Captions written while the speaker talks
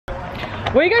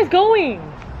Where are you guys going?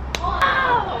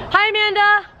 Oh. Hi,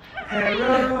 Amanda.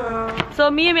 Hello. So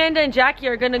me, Amanda, and Jackie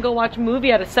are gonna go watch a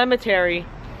movie at a cemetery.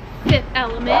 Fifth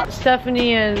Element.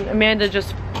 Stephanie and Amanda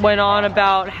just went on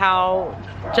about how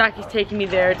Jackie's taking me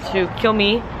there to kill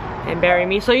me and bury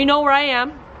me. So you know where I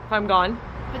am if I'm gone.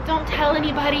 But don't tell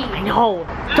anybody. I know.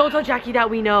 Don't tell Jackie that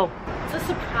we know. It's a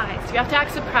surprise. You have to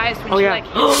act surprised when Oh, she yeah. like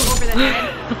hits you over the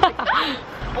head. Like,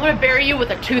 I'm gonna bury you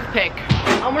with a toothpick.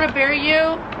 I'm gonna bury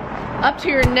you up to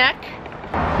your neck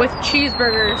with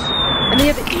cheeseburgers, and then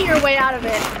you have to eat your way out of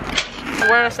it.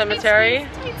 We're in a cemetery.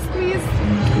 Tight squeeze.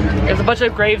 There's a bunch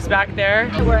of graves back there.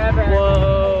 Wherever.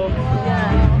 Whoa.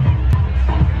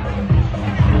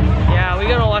 Yeah, we're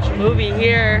gonna watch a movie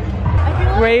here. I feel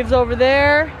like, Graves over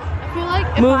there. I feel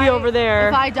like Movie over there.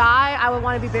 If I die, I would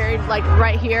want to be buried like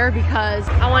right here because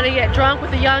I want to get drunk with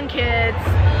the young kids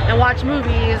and watch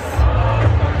movies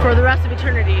for the rest of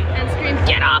eternity and scream,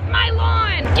 "Get off my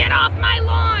lawn! Get off my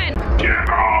lawn! Get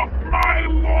off my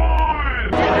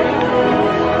lawn!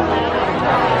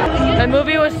 That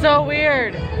movie was so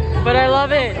weird, but I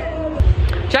love it.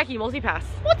 Jackie, multipass.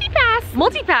 Multipass!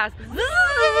 Multipass.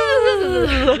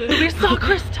 We saw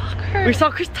Chris Tucker. We saw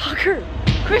Chris Tucker.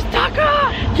 Chris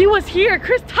Tucker! He was here,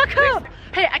 Chris Tucker.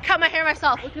 Hey, I cut my hair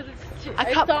myself.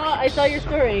 I saw your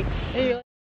story. And you're like,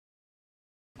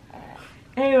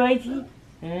 hey, Righty.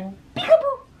 And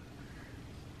peekaboo.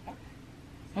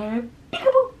 And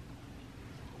peekaboo.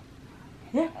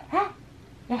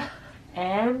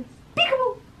 And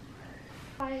peekaboo.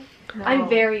 I'm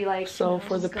very like. So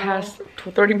for the past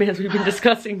 30 minutes we've been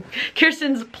discussing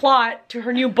Kirstin's plot to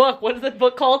her new book. What is the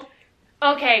book called?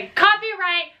 Okay,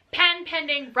 copyright, pen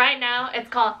pending right now. It's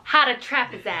called How to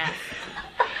Trap His Ass.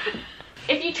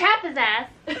 If you trap his ass,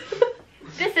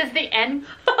 this is the end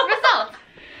result.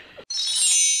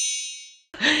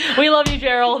 We love you,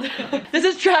 Gerald. This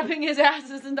is trapping his ass.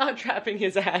 This is not trapping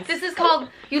his ass. This is called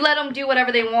you let them do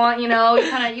whatever they want. You know,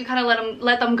 you kind of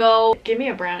let them go. Give me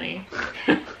a brownie.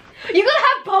 You gotta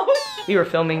have both. We were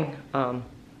filming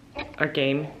our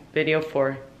game video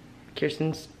for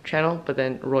Kirstin's channel, but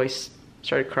then Royce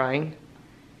started crying.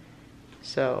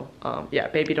 So yeah,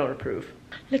 baby don't approve.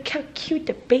 Look how cute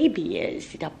the baby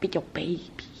is. The big baby.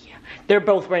 They're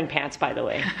both wearing pants, by the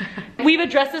way. We've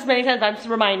addressed this many times. I'm just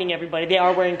reminding everybody they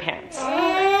are wearing pants.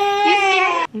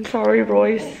 I'm sorry,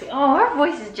 Royce. Oh, our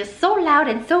voice is just so loud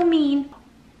and so mean.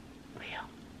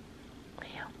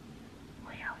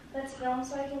 Let's film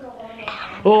so I can go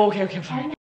home. Oh, okay, I'm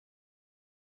fine.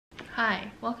 Hi,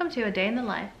 welcome to a day in the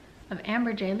life of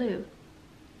Amber J. Lou,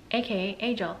 aka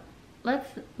Angel. Let's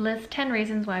list 10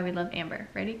 reasons why we love Amber.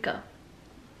 Ready? Go.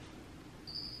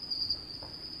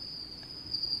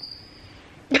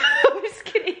 I'm just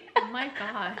kidding. Oh my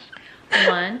gosh.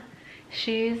 1,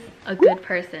 she's a good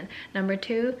person. Number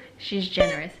 2, she's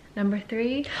generous. Number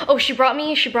 3, Oh, she brought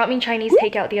me Chinese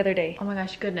takeout the other day. oh my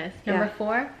gosh, goodness. Number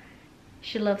 4,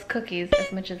 she loves cookies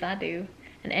as much as I do.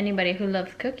 And anybody who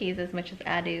loves cookies as much as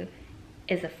I do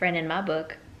is a friend in my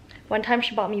book. One time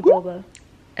she bought me boba.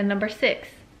 And number 6,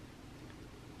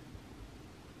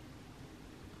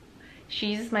 she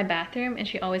uses my bathroom and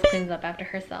she always cleans up after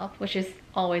herself, which is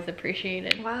always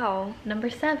appreciated. Wow. Number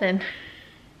 7.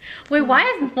 Wait, why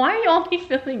are you always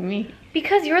filming me?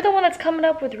 Because you're the one that's coming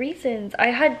up with reasons. I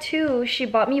had 2. She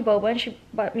bought me boba and she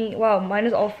bought me, wow, mine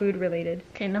is all food related.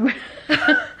 Okay, number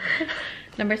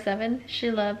 7, she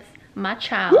loves my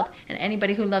child, and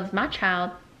anybody who loves my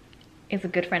child is a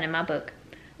good friend in my book.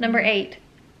 Number 8,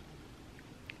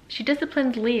 she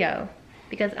disciplines Leo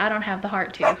because I don't have the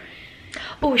heart to.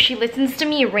 Oh, she listens to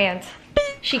me rant.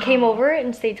 She came over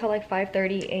and stayed till like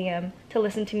 5:30 a.m. to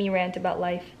listen to me rant about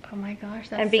life. Oh my gosh,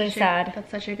 that's And being sad.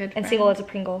 That's such a good friend. And single as a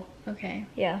Pringle. Okay.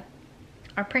 Yeah.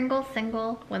 Are Pringles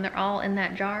single when they're all in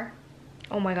that jar?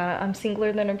 Oh my god, I'm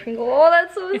singler than a Pringle. Oh,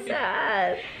 that's so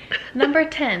sad. Number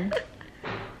 10.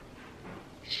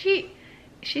 She's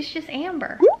just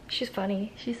Amber. She's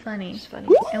funny. She's funny. She's funny.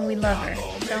 And we love her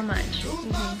so much.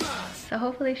 So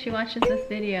hopefully she watches this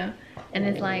video and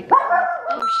is like,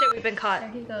 Oh shit, we've been caught. there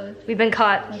he goes. We've been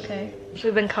caught. Okay.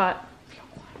 We've been caught.